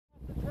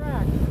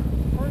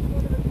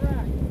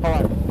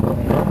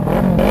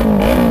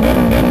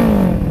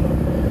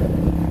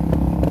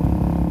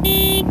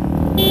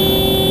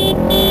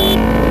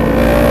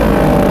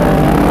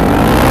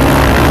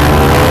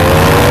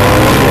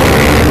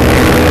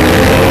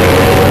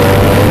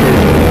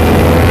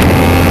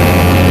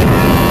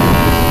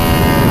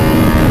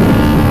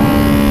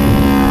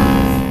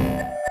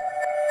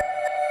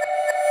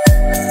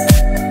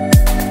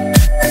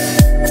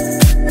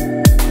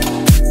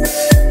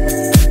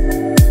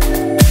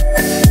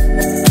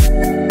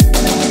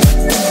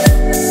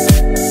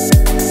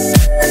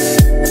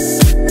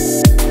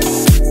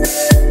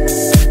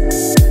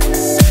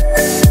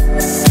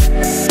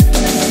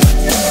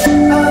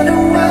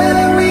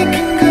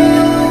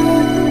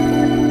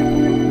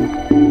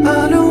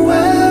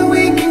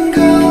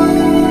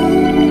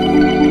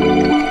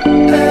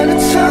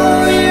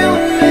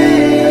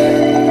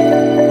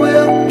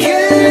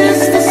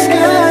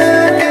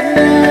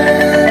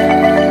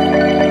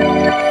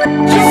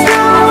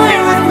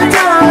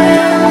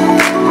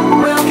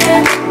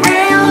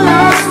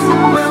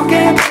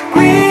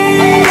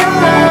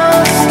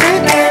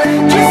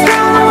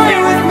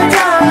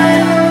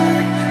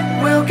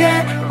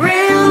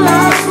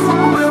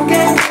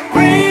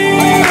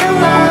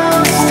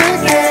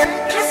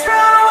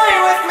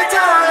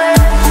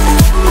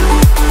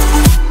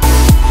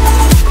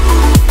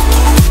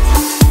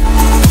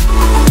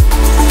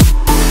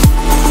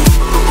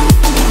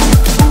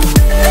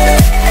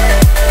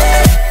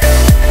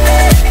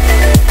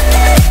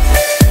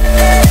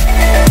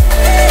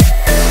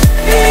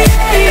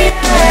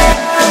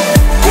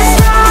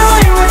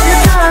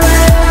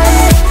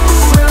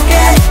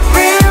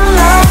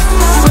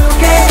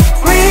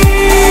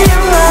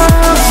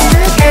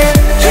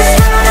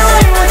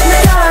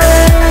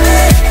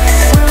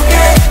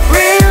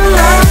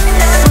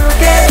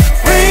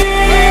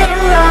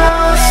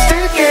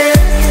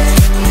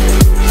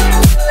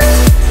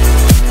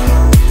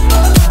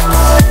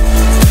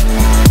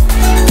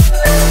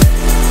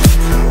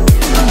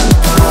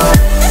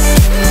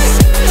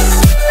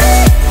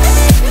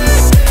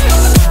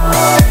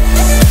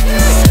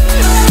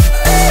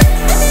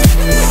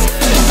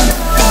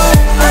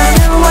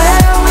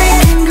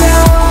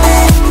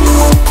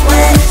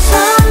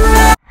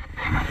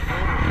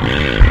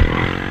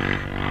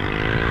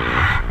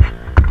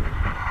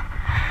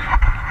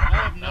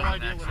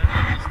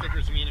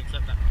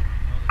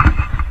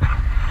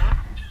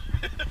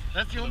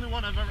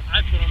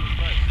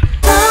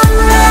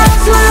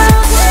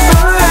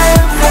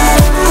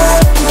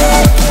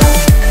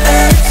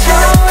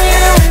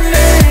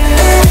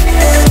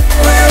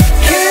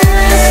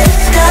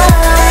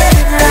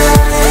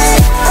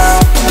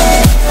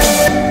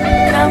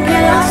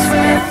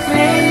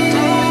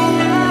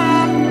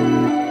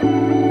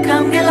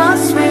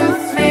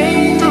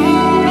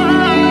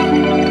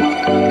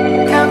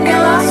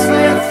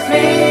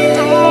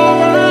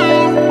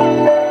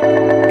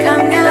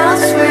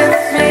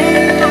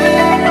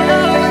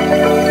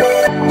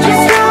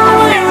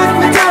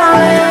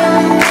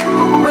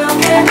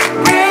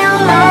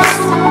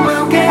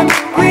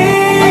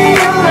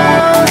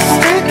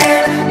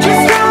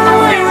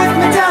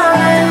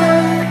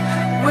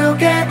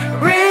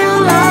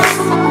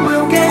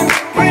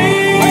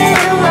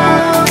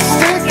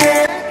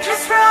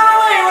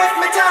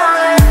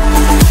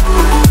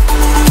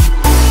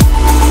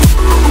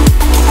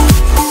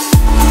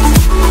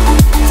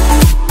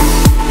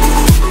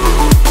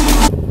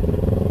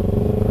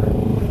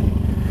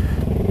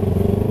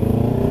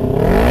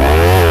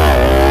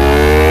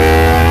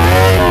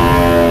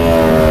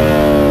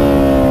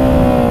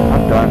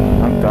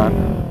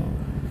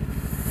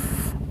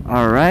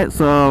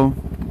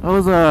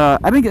was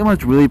I didn't get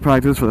much wheelie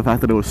practice for the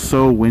fact that it was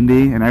so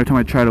windy, and every time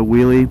I tried to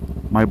wheelie,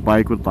 my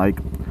bike would like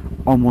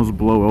almost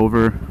blow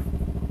over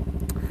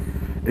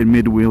in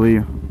mid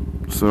wheelie.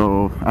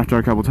 So after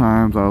a couple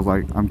times, I was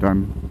like, I'm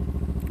done.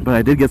 But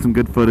I did get some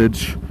good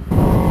footage.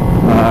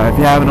 If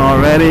you haven't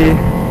already,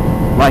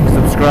 like and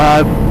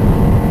subscribe.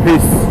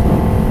 Peace.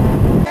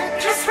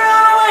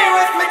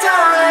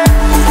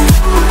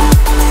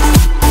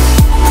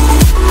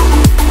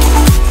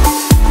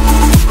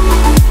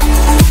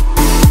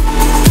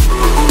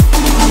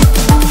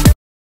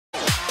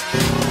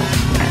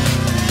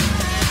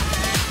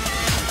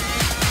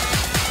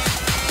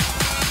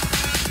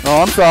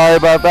 Oh, I'm sorry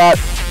about that.